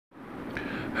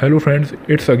Hello friends,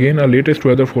 it's again a latest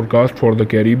weather forecast for the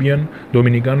Caribbean,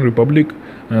 Dominican Republic,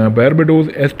 Barbados,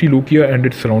 St. Lucia and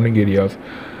its surrounding areas.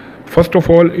 First of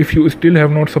all, if you still have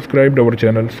not subscribed our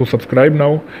channel, so subscribe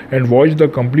now and watch the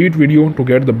complete video to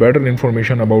get the better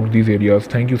information about these areas.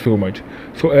 Thank you so much.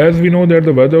 So as we know that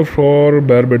the weather for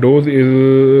Barbados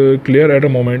is clear at a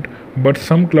moment, but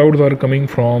some clouds are coming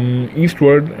from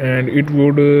eastward and it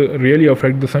would really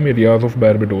affect some areas of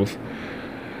Barbados.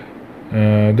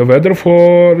 The weather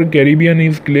for Caribbean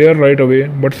is clear right away,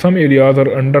 but some areas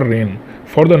are under rain.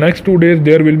 For the next 2 days,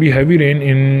 there will be heavy rain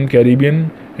in Caribbean,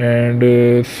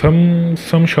 and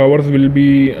some showers will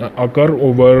be occur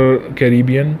over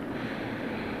Caribbean.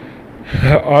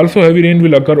 Also, heavy rain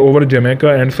will occur over Jamaica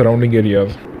and surrounding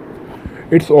areas.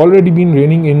 It's already been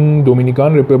raining in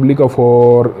Dominican Republic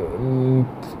for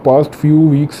past few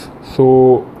weeks,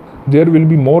 so there will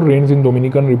be more rains in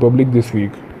Dominican Republic this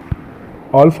week.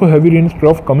 Also, heavy rain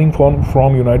stuff coming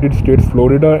from United States,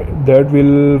 Florida, that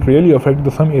will really affect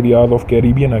some areas of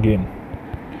Caribbean again.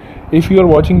 If you are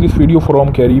watching this video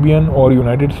from Caribbean or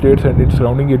United States and its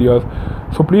surrounding areas,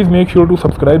 so please make sure to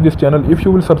subscribe this channel. If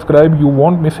you will subscribe, you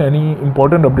won't miss any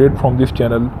important update from this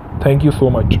channel. Thank you so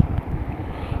much.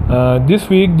 This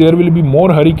week there will be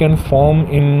more hurricanes form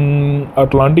in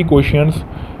Atlantic Oceans,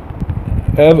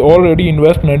 as already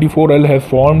Invest 94L has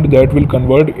formed that will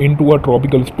convert into a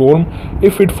tropical storm.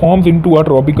 If it forms into a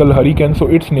tropical hurricane, so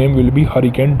its name will be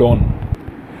Hurricane Dawn.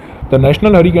 The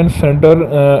National Hurricane Center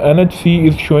NHC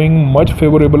is showing much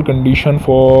favorable condition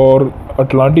for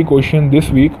Atlantic Ocean this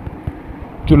week.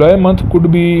 July month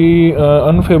could be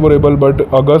unfavorable,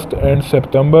 but August and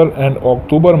September and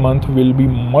October month will be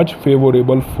much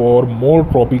favorable for more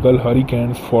tropical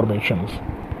hurricanes formations.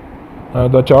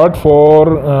 The chart for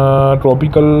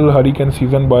tropical hurricane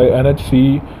season by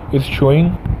NHC is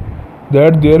showing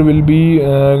that there will be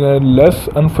less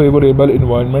unfavorable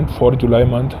environment for July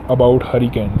month about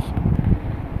hurricanes.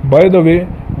 By the way,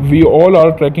 we all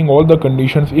are tracking all the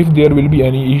conditions. If there will be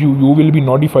any issue, you will be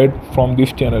notified from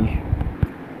this channel.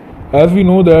 As we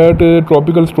know that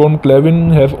tropical storm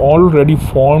Clevin has already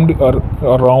formed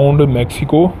around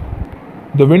Mexico.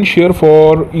 The wind shear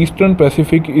for Eastern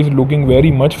Pacific is looking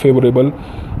very much favorable,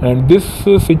 and this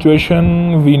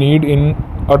situation we need in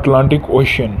Atlantic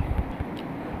Ocean.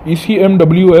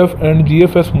 ECMWF and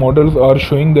GFS models are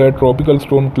showing that tropical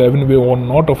storm Clevin will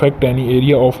not affect any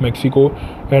area of Mexico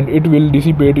and it will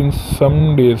dissipate in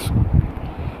some days.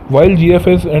 While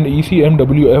GFS and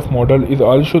ECMWF model is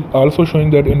also showing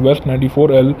that Invest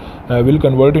 94L will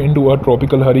convert into a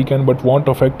tropical hurricane but won't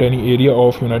affect any area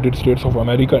of United States of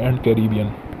America and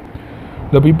Caribbean.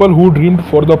 The people who dreamed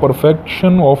for the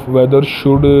perfection of weather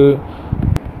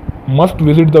must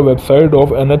visit the website of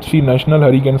NHC National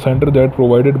Hurricane Center that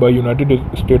provided by United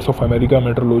States of America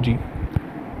Meteorology.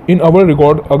 In our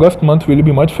record, August month will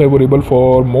be much favorable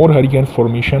for more hurricane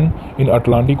formation in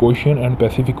Atlantic Ocean and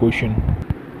Pacific Ocean.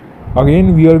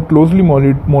 Again, we are closely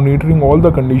monitoring all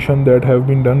the conditions that have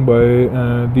been done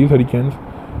by these hurricanes.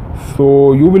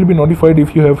 So you will be notified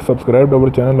if you have subscribed our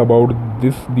channel about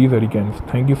these hurricanes.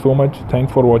 Thank you so much.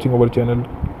 Thanks for watching our channel.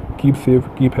 Keep safe,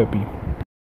 keep happy.